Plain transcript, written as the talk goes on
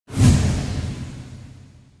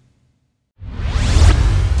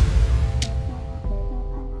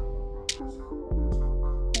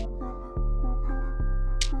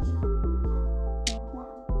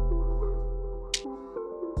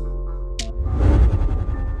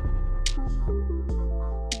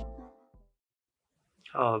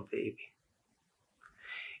Oh, baby.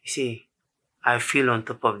 You see, I feel on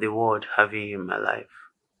top of the world having you in my life.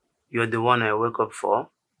 You're the one I wake up for,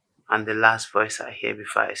 and the last voice I hear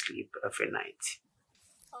before I sleep every night.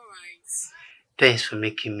 Alright. Thanks for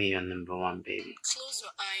making me your number one, baby. Close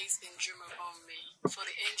your eyes and dream about me, for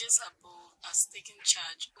the angels above are taking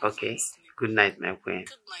charge. Okay. Good night, my queen.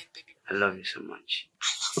 Good night, baby. I love you so much. I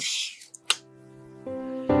love you.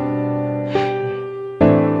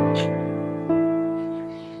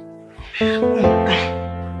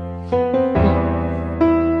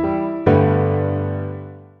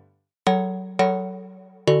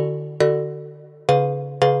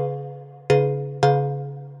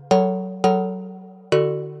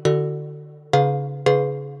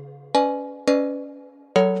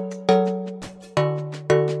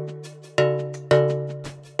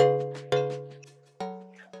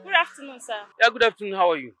 Good afternoon, sir. Yeah, good afternoon.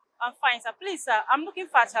 How are you? I'm fine, sir. Please, sir, I'm looking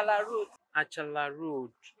for Achala Road. Achala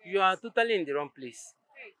Road. You are totally in the wrong place.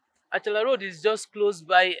 Achala Road is just close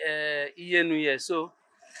by Iyenuye, so,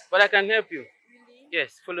 but I can help you. Really?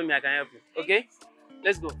 Yes, follow me, I can help you. Okay?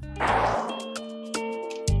 Let's go.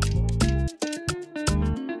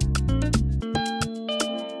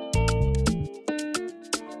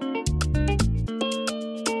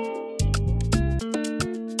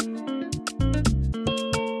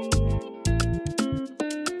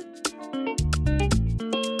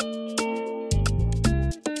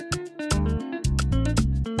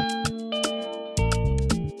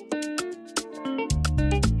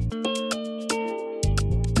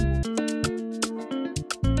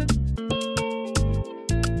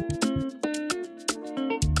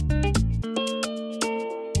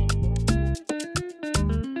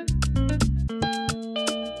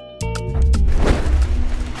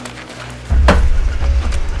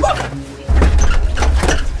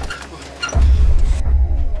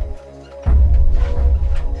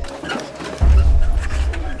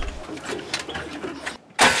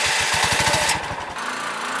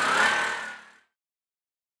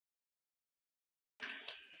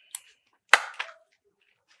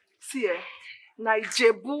 See, now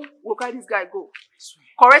Ijebu will carry this guy go.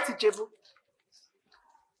 Correct Ijebu.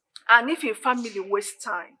 And if your family waste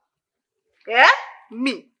time,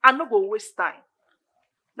 me, I no go waste time.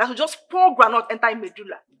 Now to just pour granite enter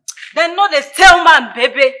medulla. Then no, they tell man,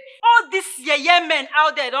 baby. All these men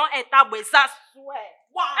out there don't enter with that swear.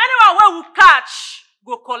 Wow. Anyone where we catch,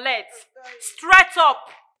 go collect. Straight up.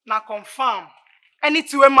 Now confirm.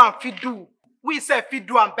 Anything a man fit do, we say fit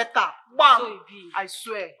do and better. Bam. So it be. I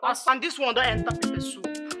swear. And this one don't enter pepper soup.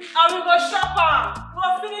 And we go shop am. We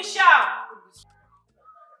go finish am.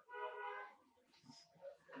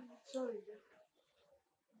 Sorry.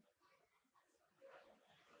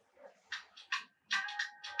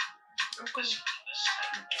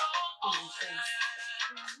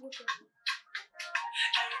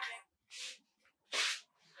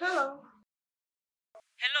 Hello.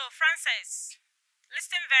 Hello, Frances.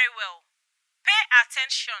 Listen very well. Pay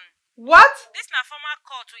attention. What? This is a formal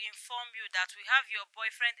call to inform you that we have your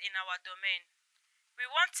boyfriend in our domain. We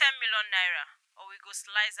want 10 million naira, or we go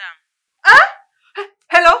slice him. Huh?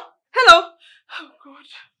 Hello? Hello? Oh God.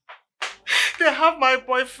 They have my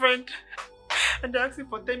boyfriend. And they're asking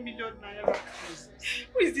for 10 million naira.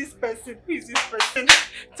 Who is this person? Who is this person?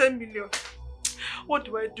 10 million. What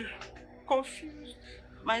do I do? Confused.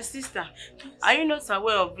 My sister, are you not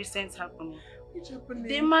aware of recent happening? Which happening?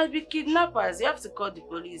 They might be kidnappers. You have to call the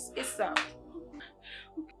police ASAP.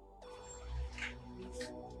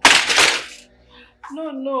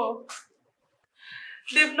 No.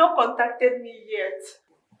 They've not contacted me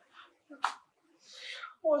yet.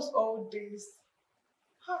 What's all this?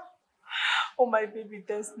 Oh, my baby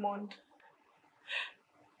Desmond.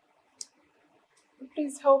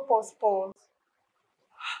 Please help us, Paul.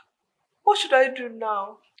 What should I do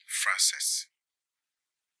now? Frances,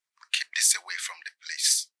 keep this away from the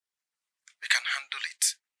place. We can handle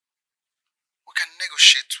it. We can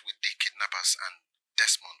negotiate with the kidnappers and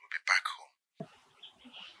Desmond will be back home.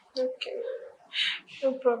 Okay,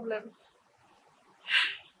 no problem.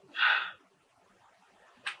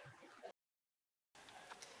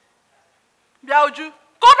 Biauju,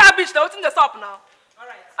 call that bitch now. What's in the shop now?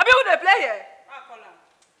 Alright. I mean, who they play here? I'll call him.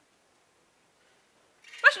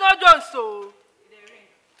 Where should I join so?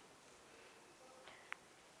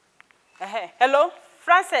 Hello,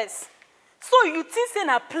 Frances. So you think say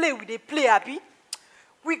na play with a play, Abi?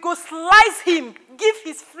 We go slice him, give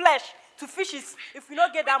his flesh to fish his. If we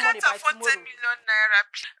don't get that money by tomorrow. We can't afford 10 million naira.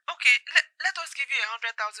 Okay, let us give you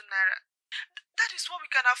 100,000 naira. That is what we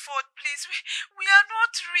can afford, please. We are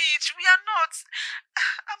not rich. We are not.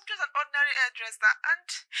 I'm just an ordinary hairdresser, and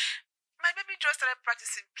my baby just started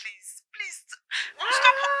practicing, please. Please.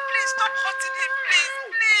 Stop hurting him, please.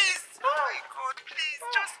 Please. Oh my God, please.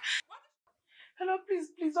 Just... Hello,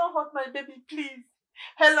 please don't hurt my baby, please.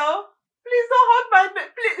 Hello? Please don't hurt my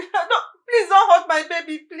baby, please. No, please don't hurt my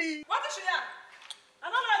baby, please. What is she at?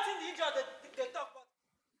 I don't know anything the idiot they talk about.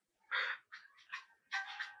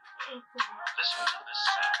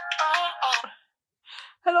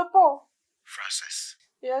 Hello, Paul. Francis,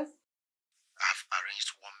 Yes? I've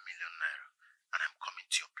arranged 1 million naira and I'm coming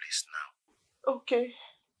to your place now. Okay.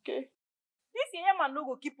 This young man no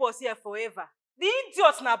go keep us here forever. The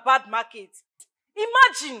idiot na bad market.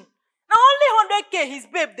 Imagine, now only 100k his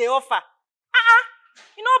babe they offer.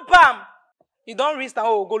 You know, bam. You don't risk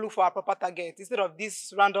now go look for a proper target instead of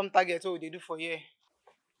this random target they do for you.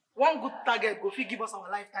 One good target go fit give us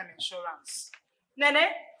our lifetime insurance. Nene,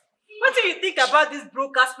 what do you think about this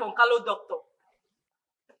broker Sponkalo doctor?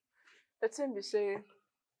 The thing be say,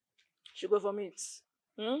 she go vomit.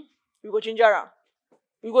 You go ginger am.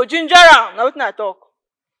 Now wetin I talk.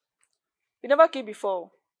 You never kill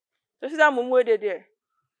before. So see that mumu wey dey there.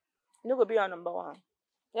 You no go be our number one.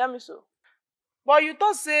 You hear me so? But you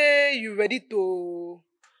thought say you ready to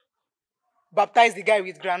baptize the guy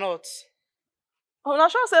with granules. Oh, na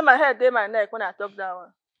sure say my head dey my neck when I talk that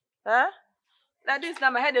one. Like this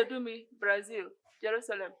now my head dey do me. Brazil,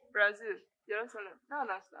 Jerusalem, Brazil, Jerusalem. Now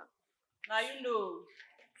understand. Now you know.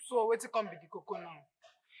 So wetin come be the cocoa now?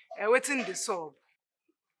 And wetin the sub?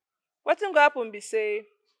 Wetin go happen be say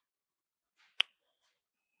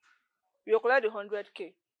you collect the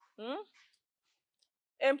 100k.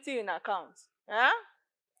 Empty in account.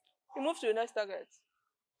 You move to the next target.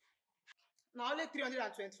 Now only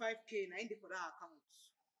 325k na in for that account.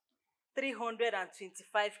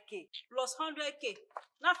 325k plus 100k.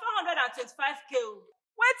 Now 425k.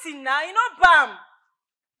 Waiting now, you know, bam.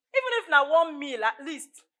 Even if na 1 mil at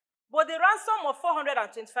least. But the ransom of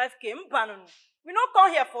 425k, we no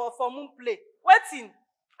come here for moon play. Waiting.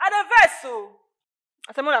 At the verse so.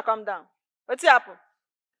 I tell you calm down. What's happen?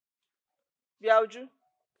 Biauju.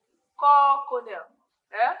 Call Cornell.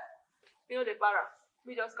 You know the para.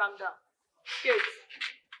 We just calm down. Kate,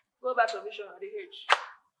 go back to mission on the H.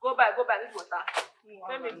 Go back, need water.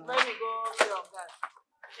 Let me go play on that.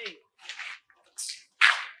 See.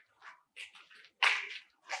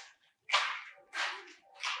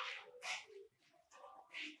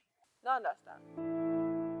 Don't understand.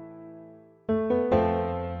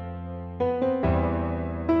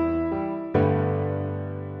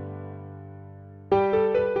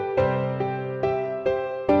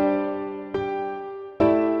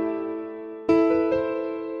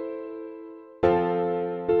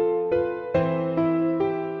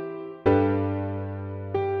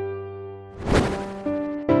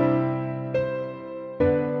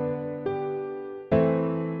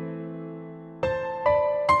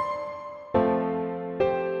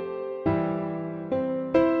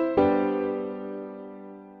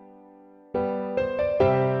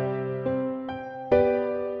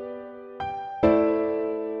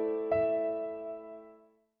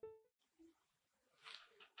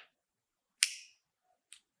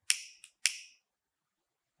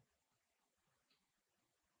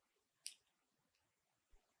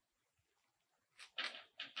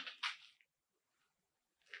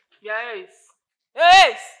 Yes.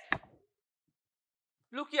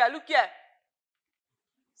 Look here.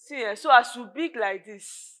 See, so as you big like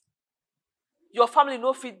this, your family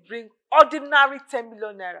no fit bring ordinary 10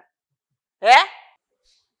 million naira.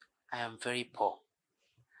 I am very poor.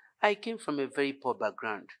 I came from a very poor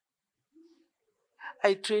background.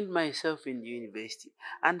 I trained myself in the university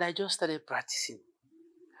and I just started practicing.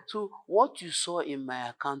 So what you saw in my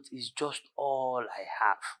account is just all I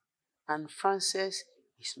have. And Frances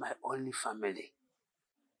is my only family.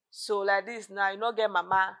 So like this now, you no get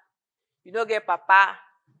mama, you no get papa,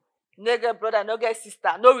 you no get brother, no get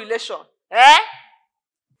sister, no relation.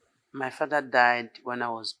 My father died when I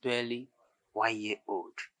was barely 1 year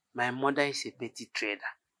old. My mother is a petty trader.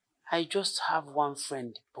 I just have one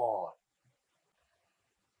friend, Paul.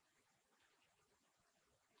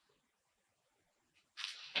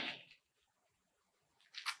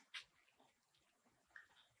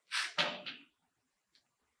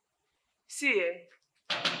 See,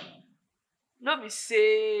 no be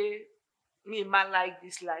say me man like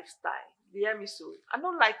this lifestyle. You hear me so? I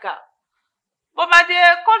don't like her. But my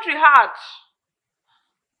dear, country hard.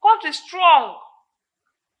 Country strong.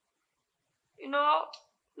 You know,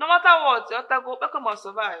 no matter what, you have to go back and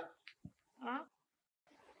survive.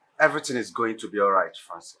 Everything is going to be alright,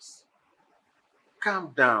 Francis.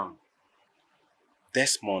 Calm down.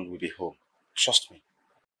 Desmond will be home. Trust me.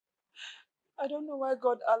 I don't know why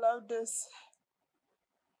God allowed this.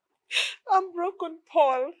 I'm broken,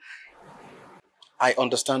 Paul. I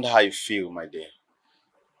understand how you feel, my dear.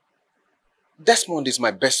 Desmond is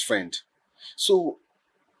my best friend. So,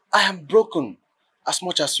 I am broken as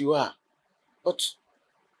much as you are. But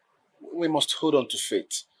we must hold on to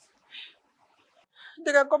faith.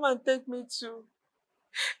 They can come and take me too.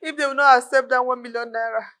 If they will not accept that 1 million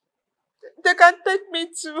naira, they can take me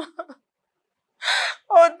too.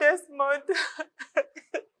 Oh, Desmond.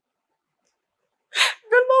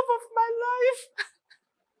 The love of my life.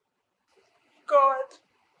 God.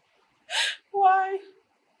 Why?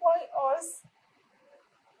 Why us?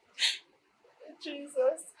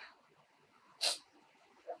 Jesus.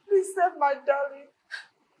 Please save my darling.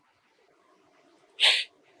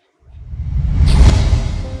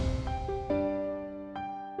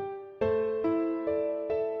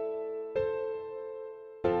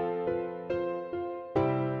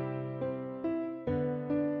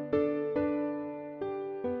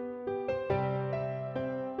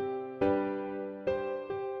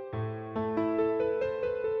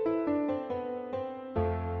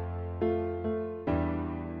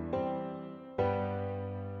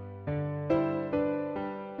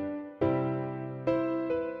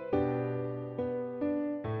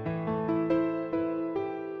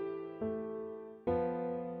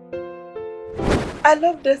 I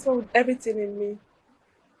love Desmond with everything in me.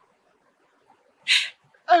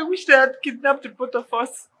 I wish they had kidnapped the both of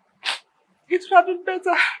us. It would have been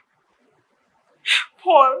better.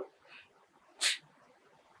 Paul,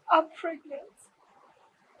 I'm pregnant.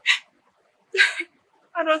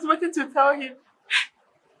 And I was waiting to tell him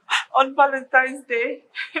on Valentine's Day.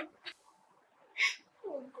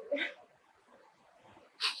 Oh God.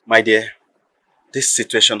 My dear, this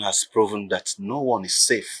situation has proven that no one is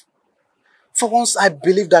safe. For once, I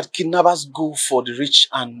believe that kidnappers go for the rich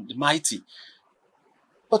and the mighty.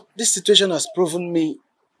 But this situation has proven me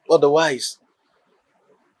otherwise.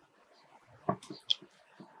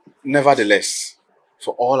 Nevertheless,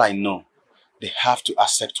 for all I know, they have to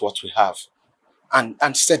accept what we have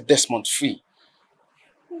and set Desmond free.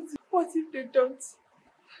 What if they don't?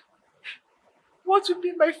 What will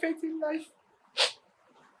be my fate in life?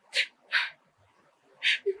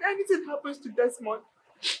 If anything happens to Desmond,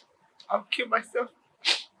 I'll kill myself.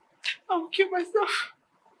 I'll kill myself.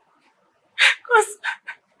 Because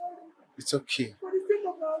It's okay. for the sake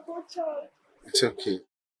of our God child. It's okay.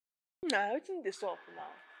 Nah, everything they soft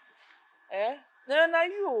now. Eh? Nah,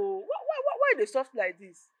 you. Why they soft like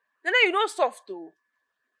this? Nah, you know soft too.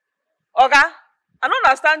 Oga, I don't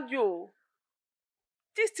understand you.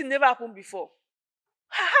 This thing never happened before.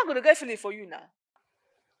 How gonna get feeling for you now?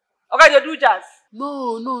 Oga, they do jazz.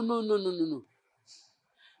 No.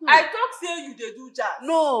 I talk say you dey do jazz.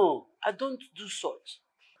 No, I don't do such.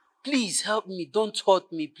 Please help me. Don't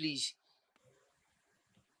hurt me, please.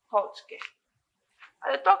 Hot, okay.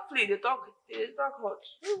 And they talk free, they talk hot.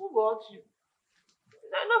 Who go hurt you?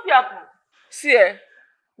 No fit happen. See,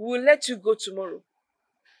 we'll let you go tomorrow.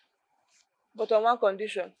 But on one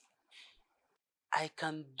condition. I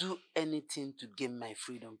can do anything to gain my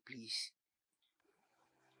freedom, please.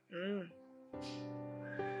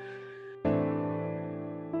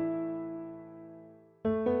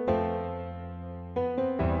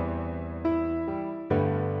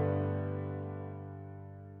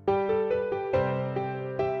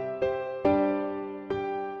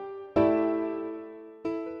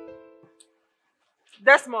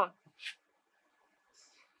 Desmond,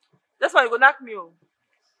 you go knock me.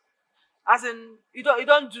 As in, you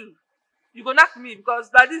don't do. You go knock me because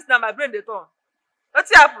like this now my brain dey turn.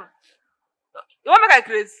 What's happen? You want make I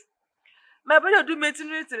craze? My brain dey do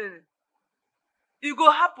maintenance. It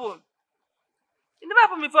go happen. It never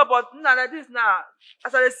happened before, but now like this now,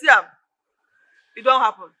 as I dey see am, it don't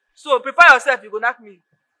happen. So prepare yourself, you go knock me.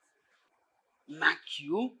 Knock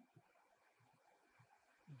you?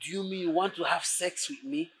 Do you mean you want to have sex with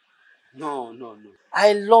me? No.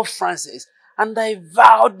 I love Frances and I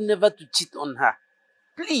vowed never to cheat on her.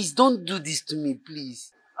 Please don't do this to me,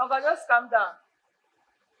 please. Okay, just calm down.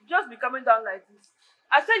 Just be coming down like this.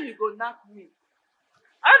 I said you go knock me.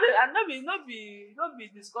 And no be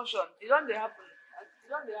discussion. It don't dey happen. You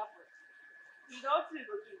know what you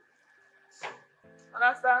go do.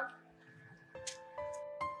 Understand?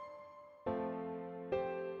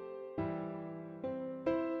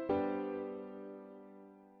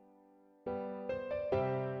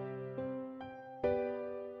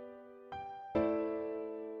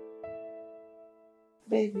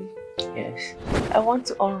 Baby, Yes. I want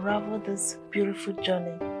to unravel this beautiful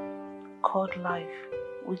journey called life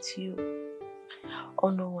with you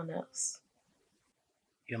or no one else.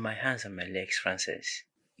 You're my hands and my legs, Frances.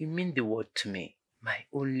 You mean the world to me. My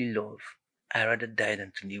only love, I'd rather die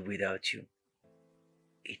than to live without you.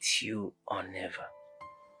 It's you or never.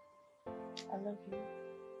 I love you.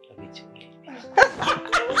 Love you too, baby.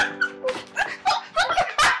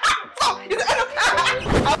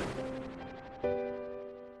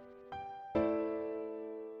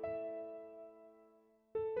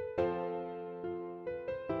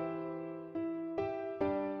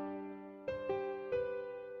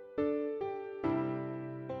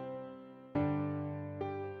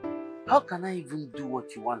 How can I even do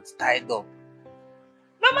what you want tied up?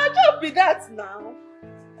 Now my job be that now.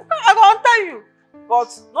 I go tell you.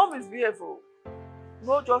 But no misbehave. Oh.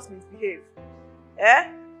 No just misbehave.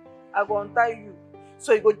 Eh? I go untie you.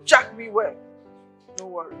 So you go jack me well. No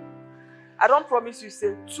worry. I don't promise you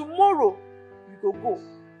say tomorrow you go.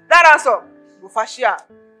 That ransom, you go fashion.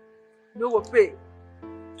 You go pay.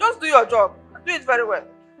 Just do your job. Do it very well.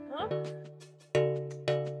 Hmm?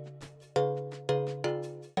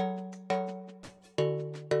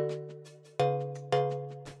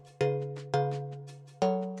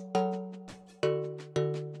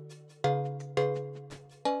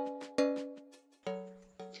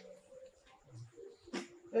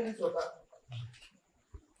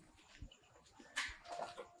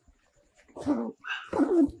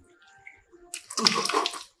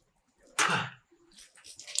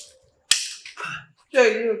 Sure,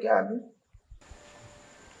 you okay, Abby?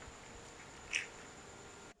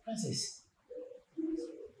 Francis,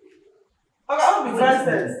 Okay, I will be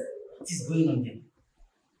Francis. what is going on here?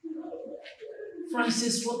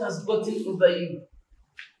 Francis, what has gotten over you? Okay,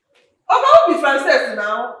 I will be Francis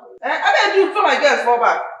now. I better do it for my girls fall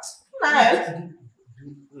back. Nah.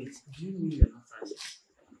 Wait, do you mean you're not Francis?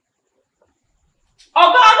 Okay,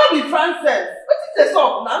 I will be Francis. What is the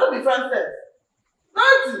song? Now I will be Francis.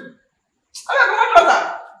 Nothing. Okay, come on,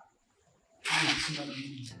 brother.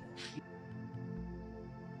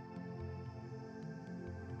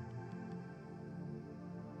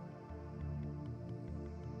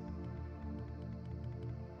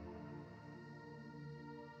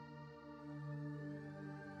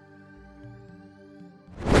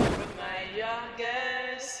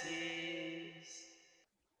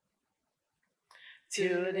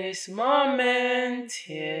 Till this moment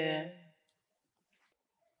here,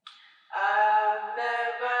 I've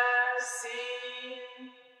never seen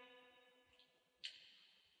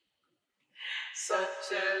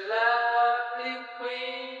such a lovely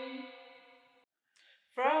queen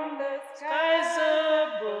from the skies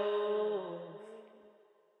above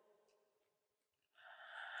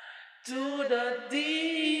to the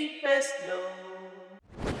deepest low.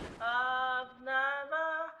 I've never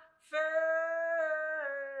felt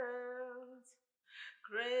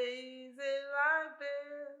crazy like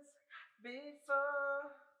this before.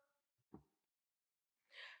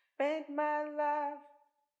 Paint my life,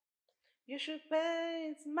 you should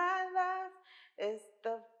paint my life. It's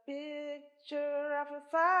the picture of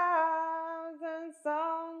 1,000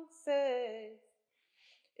 sunsets.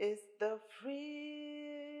 It's the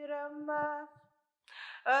freedom of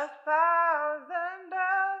 1,000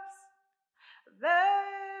 doves.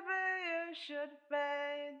 Baby, you should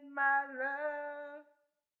paint my love.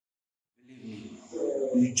 Believe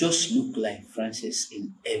me, you just look like Francis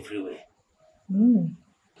in every way.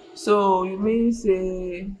 So you mean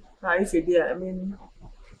say if you did, I mean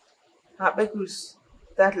her Beckus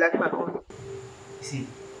that like my own. See,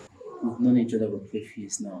 we've known each other for 5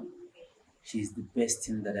 years now. She's the best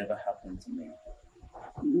thing that ever happened to me.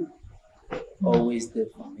 Always there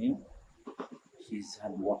for me. She's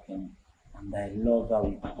hardworking, and I love her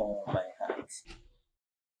with all my heart.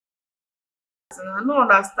 And I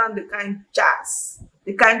don't understand the kind jazz,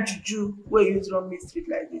 the kind juju where you use run me street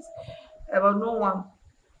like this. But no one.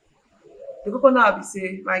 The people now be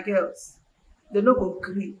say, my girls, they no go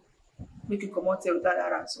gree. Make you come out here without that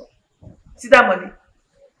ransom. See that money?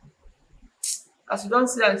 As you don't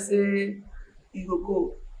see and say you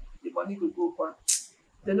go, the money go back.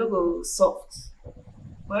 They no go soft.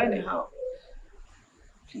 But anyhow,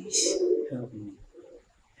 Please, help me.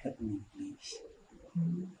 Help me, please.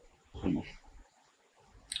 Please.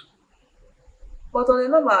 but on the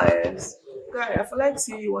normal guy, I feel like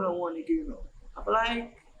see you one-on-one again, you know. I feel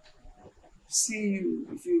like see you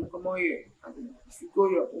if you come on here and if you go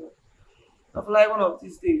your own. I feel like one of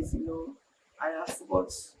these days, you know, I have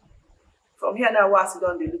forgot. From here now, I sit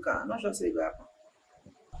down, they look at. I'm not sure say it go happen.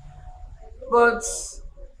 But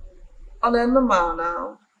on the normal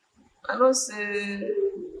now, I don't say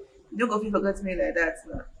you go fit forget me like that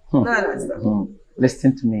now. No, that's that.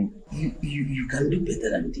 Listen to me. You can do better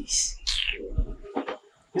than this.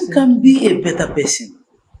 You can be a better person.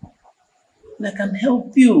 And I can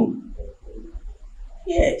help you.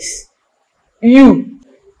 Yes. You.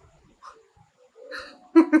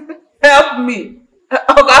 Help me.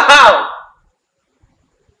 Okay, how?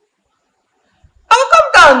 I'll come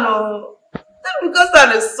down, no. Not because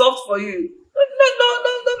that is soft for you.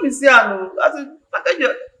 Don't be saying no. As in, package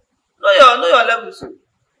your, know your level, so.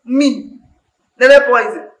 Me, Nene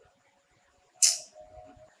Poison.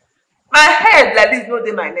 My head like this, no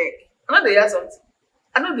dey my neck. I know they hear something.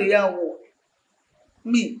 I know they hear word.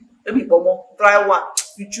 Me, maybe pomo, try one.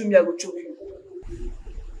 You chew me, I go choke you.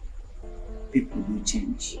 People will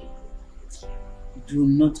change. Do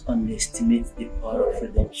not underestimate the power of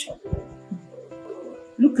redemption.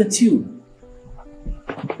 Look at you.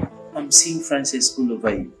 I'm seeing Francis all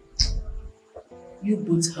over you. You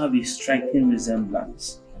both have a striking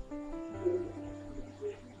resemblance.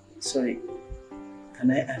 Sorry,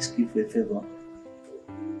 can I ask you for a favor?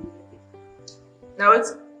 Now what?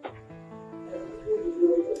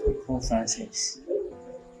 Call Francis.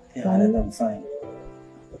 Tell her that I'm fine.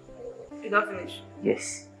 You don't finish.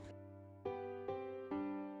 Yes.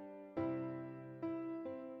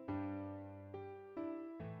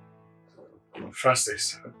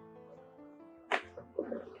 Francis,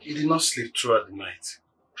 you did not sleep throughout the night.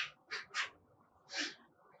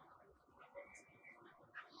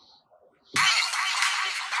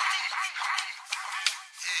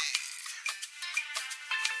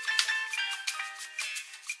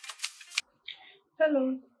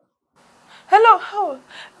 Hello. Hello, how?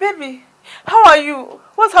 Baby, how are you?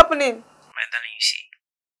 What's happening? My darling, you see,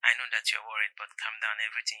 I know that you're worried, but calm down.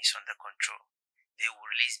 Everything is under control. They will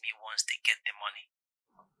release me once they get the money.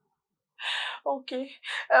 Okay.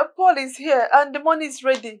 Paul is here and the money is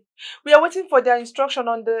ready. We are waiting for their instruction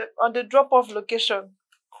on the drop-off location.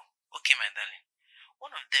 Oh, okay, my darling.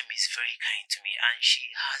 One of them is very kind to me and she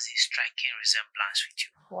has a striking resemblance with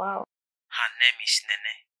you. Wow. Her name is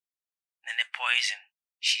Nene Poison.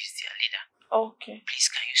 She's their leader. Okay. Please,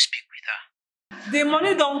 can you speak with her? The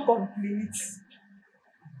money don't complete.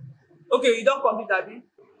 Okay, you don't complete, Abby?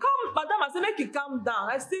 Come, madam, I say make you calm down.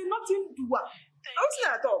 I say nothing do her. Nothing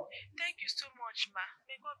at all. Thank you so much, ma.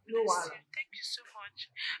 May God No bless wahala. you. Thank you so much.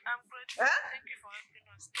 I'm grateful. Eh? Thank you for helping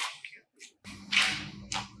us. Thank you.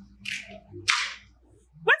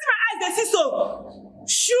 What's my eyes they see so?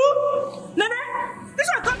 Shoe? Nene? This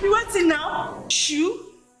one can't be waiting now. Shoe?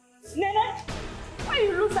 Nene? Why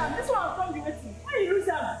you lose am? This one can't be waiting. Why you lose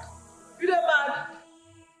am? You don't mad?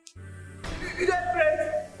 You don't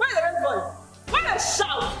pray? Why the red boy? Why they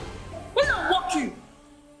shout? Why they mock you?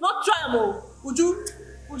 Not try am o. Would you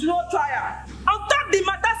not try am? On top the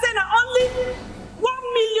matter say na only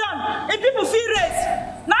 1 million and people feel raise.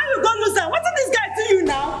 Now you go lose am. What did this guy do you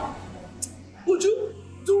now? Would you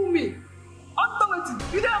do me? On top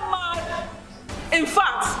wetin? You don't mad? In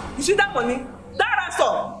fact, you see that money? That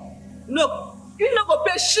ransom? No, you no go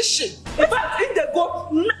pay shishi. In fact, if they go,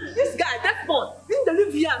 this guy, Desmond, if they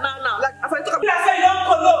live here now, like as I talk about, I say you don't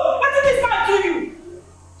follow. What did this man do you?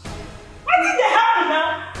 What did they happen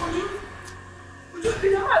now? Would you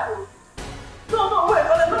be hard? No, wait,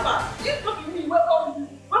 remember, if not be me, welcome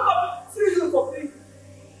see you for free.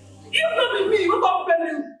 If not be me, welcome pay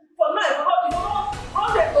you for night, for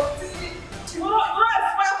not they go see, you not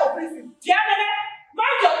expire for prison. Yeah, Nene,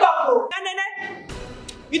 mind your talk, oh. Yeah, Nene,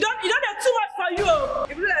 you don't have too much for you, oh.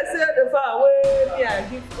 If you like say the far away, me I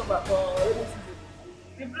give cover for let me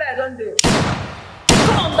see. If I don't do.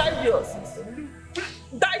 Come on, die there, sis.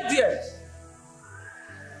 Die there.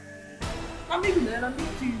 I'm leaving there and I'm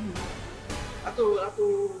leaving to you.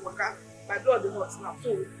 Ato, Waka, my blood is hot now. So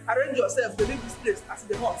arrange yourself to leave this place as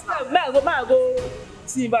the hot now. May I go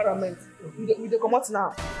see environment. We dey come out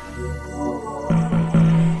now.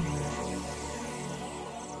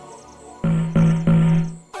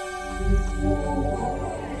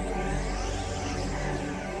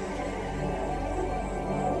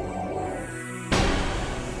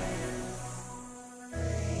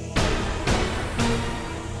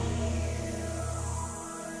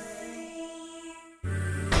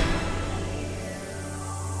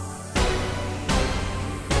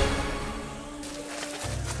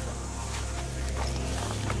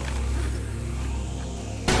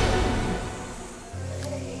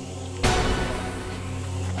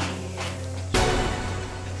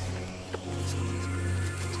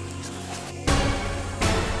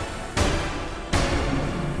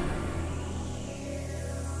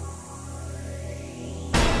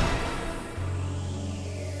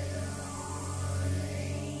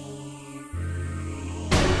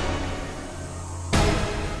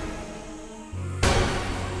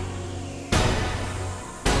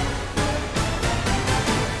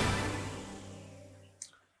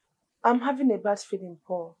 I'm having a bad feeling,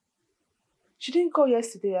 Paul. She didn't call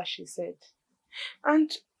yesterday as she said.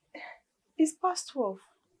 And it's past 12.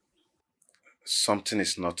 Something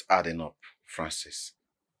is not adding up, Francis.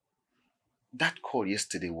 That call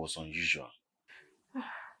yesterday was unusual.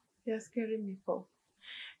 You're scaring me, Paul.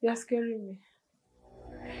 You're scaring me.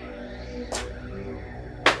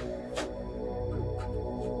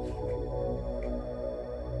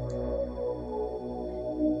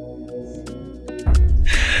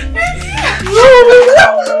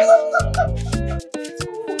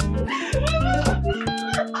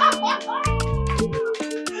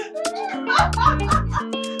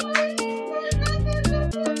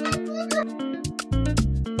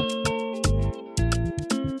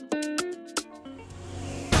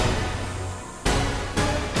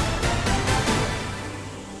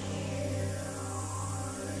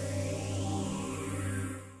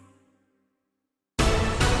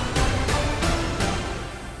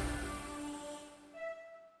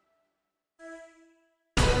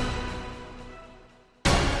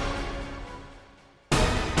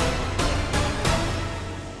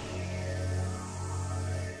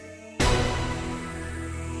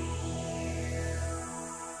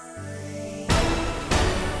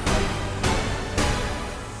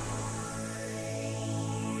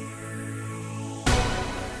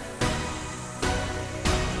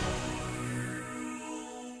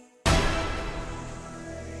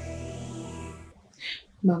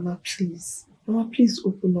 Mama, please. Mama, please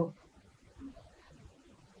open up.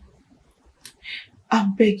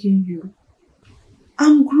 I'm begging you.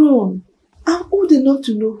 I'm grown. I'm old enough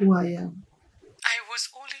to know who I am. I was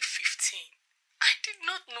only 15. I did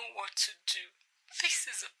not know what to do. This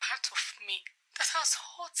is a part of me that has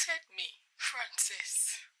haunted me,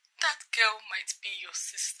 Francis. That girl might be your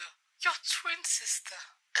sister, your twin sister,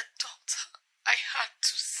 a daughter I had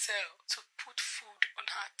to sell to put food on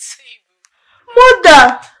her table.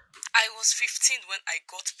 Mother! I was 15 when I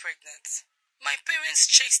got pregnant. My parents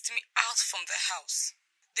chased me out from the house.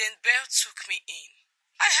 Then Belle took me in.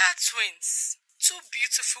 I had twins, 2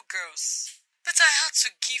 beautiful girls. But I had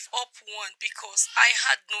to give up one because I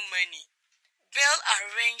had no money. Belle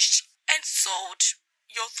arranged and sold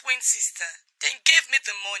your twin sister, then gave me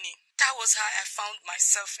the money. That was how I found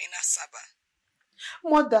myself in Asaba.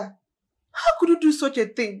 Mother, how could you do such a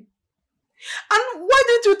thing? And why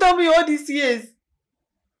didn't you tell me all these years?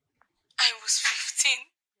 I was 15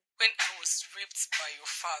 when I was raped by your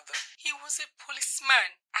father. He was a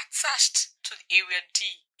policeman attached to the Area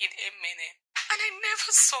D in Emene. And I never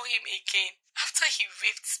saw him again after he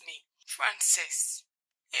raped me. Francis,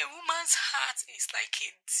 a woman's heart is like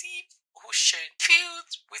a deep ocean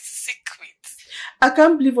filled with secrets. I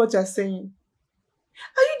can't believe what you're saying.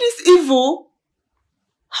 Are you this evil?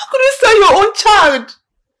 How could you sell your own child?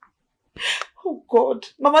 Oh God,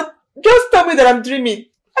 Mama, just tell me that I'm dreaming.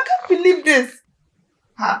 I can't believe this.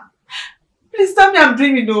 Please tell me I'm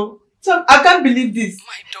dreaming, though. I can't believe this.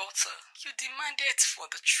 My daughter, you demanded for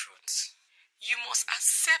the truth. You must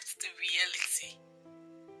accept the reality.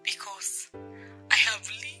 Because I have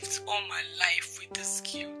lived all my life with this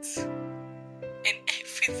guilt. And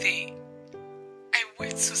every day, I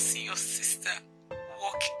wait to see your sister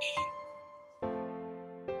walk in.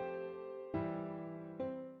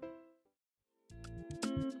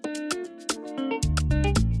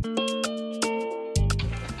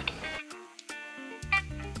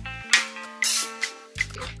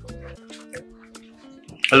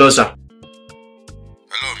 Hello, sir.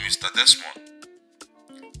 Hello, Mr. Desmond.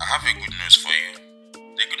 I have a good news for you.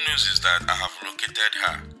 The good news is that I have located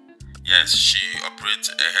her. Yes, she operates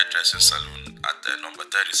a hairdressing salon at the number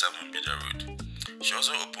 37 Bida Road. She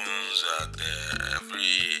also opens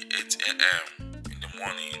every 8 a.m. in the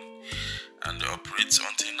morning and operates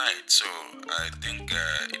until night. So I think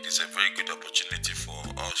it is a very good opportunity for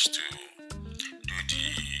us to do the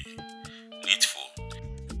needful.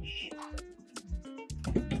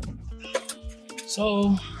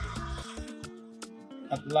 So,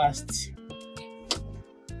 at last,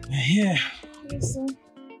 we're here. Yes, sir.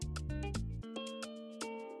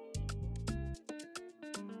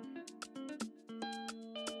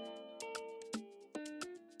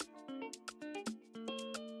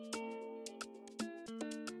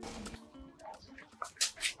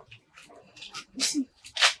 You see,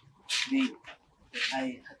 babe,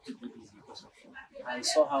 I had to do this because of you. I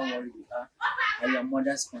saw how worried you are, and your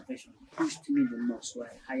mother's confession pushed me the most, so I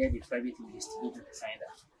hired a private investigator to find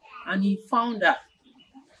her. And he found her.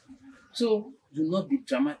 So, do not be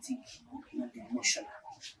dramatic, do not be emotional.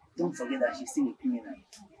 Don't forget that she's still a criminal.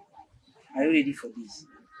 Are you ready for this?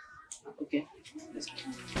 Okay, let's go.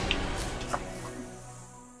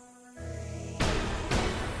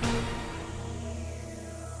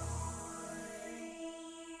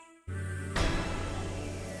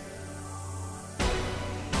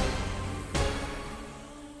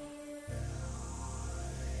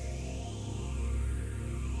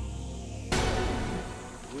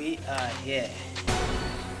 We are here.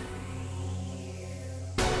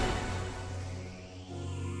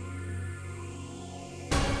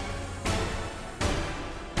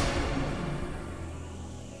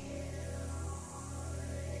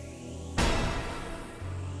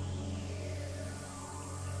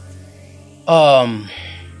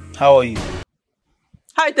 How are you?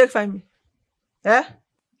 How you take find me? Eh?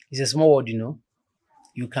 It's a small word, you know.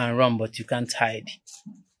 You can run, but you can't hide.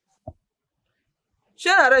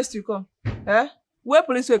 Shall I arrest you come? Eh? Where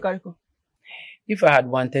police will carry come? If I had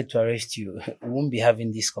wanted to arrest you, we wouldn't be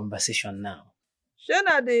having this conversation now. Shall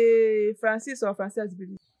I the Francis or Francis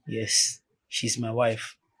be? Yes, she's my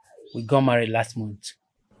wife. We got married last month.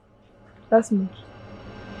 That's me.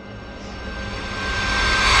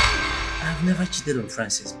 I've never cheated on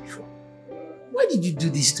Francis before. Why did you do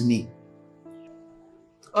this to me?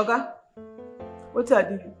 Okay. What did I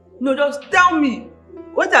do? No, just tell me.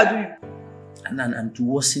 What did I do? And to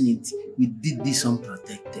worsen it, we did this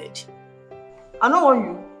unprotected. I don't want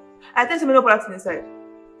you. I tell you many people inside.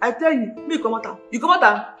 I tell you, me come out. You come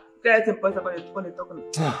out. Get it point about the talking.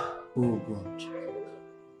 Oh God.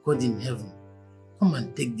 God in heaven, come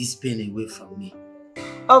and take this pain away from me.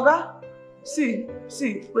 Okay? See,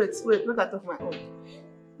 wait, make I talk my own.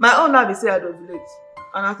 My own now be say I don't ovulate.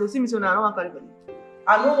 And after see me so now I don't want to carry belly.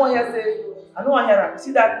 I don't want to say, I don't want to hear her.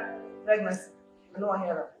 See that pregnancy? I don't want to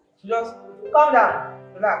hear her. So just calm down,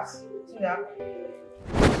 relax. See that?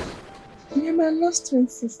 You're my lost twin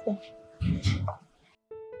sister.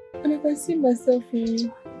 And I can see myself in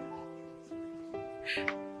you.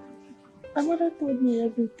 My mother told me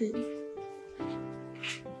everything.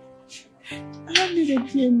 I don't need a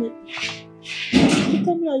DNA. She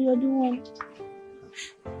told me that you're the one.